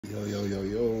Yo,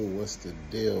 what's the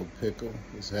deal, Pickle?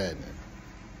 What's happening?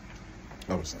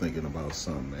 I was thinking about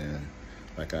something, man.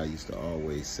 Like I used to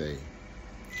always say,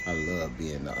 I love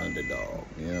being the underdog.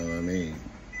 You know what I mean?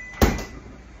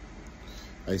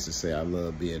 I used to say, I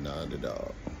love being the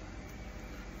underdog.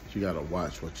 But you gotta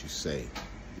watch what you say.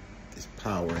 There's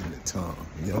power in the tongue.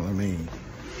 You know what I mean?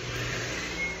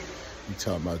 You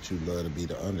talking about you love to be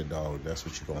the underdog, that's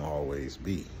what you're gonna always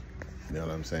be. You know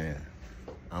what I'm saying?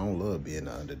 I don't love being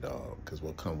the underdog, because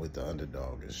what come with the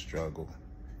underdog is struggle,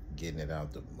 getting it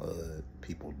out the mud,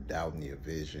 people doubting your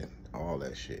vision, all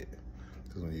that shit.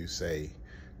 Because when you say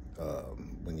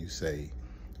you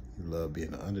love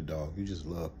being the underdog, you just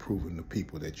love proving to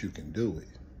people that you can do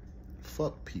it.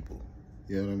 Fuck people.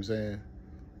 You know what I'm saying?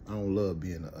 I don't love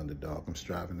being the underdog. I'm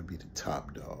striving to be the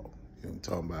top dog. You know what I'm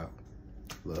talking about?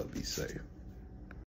 Love, be safe.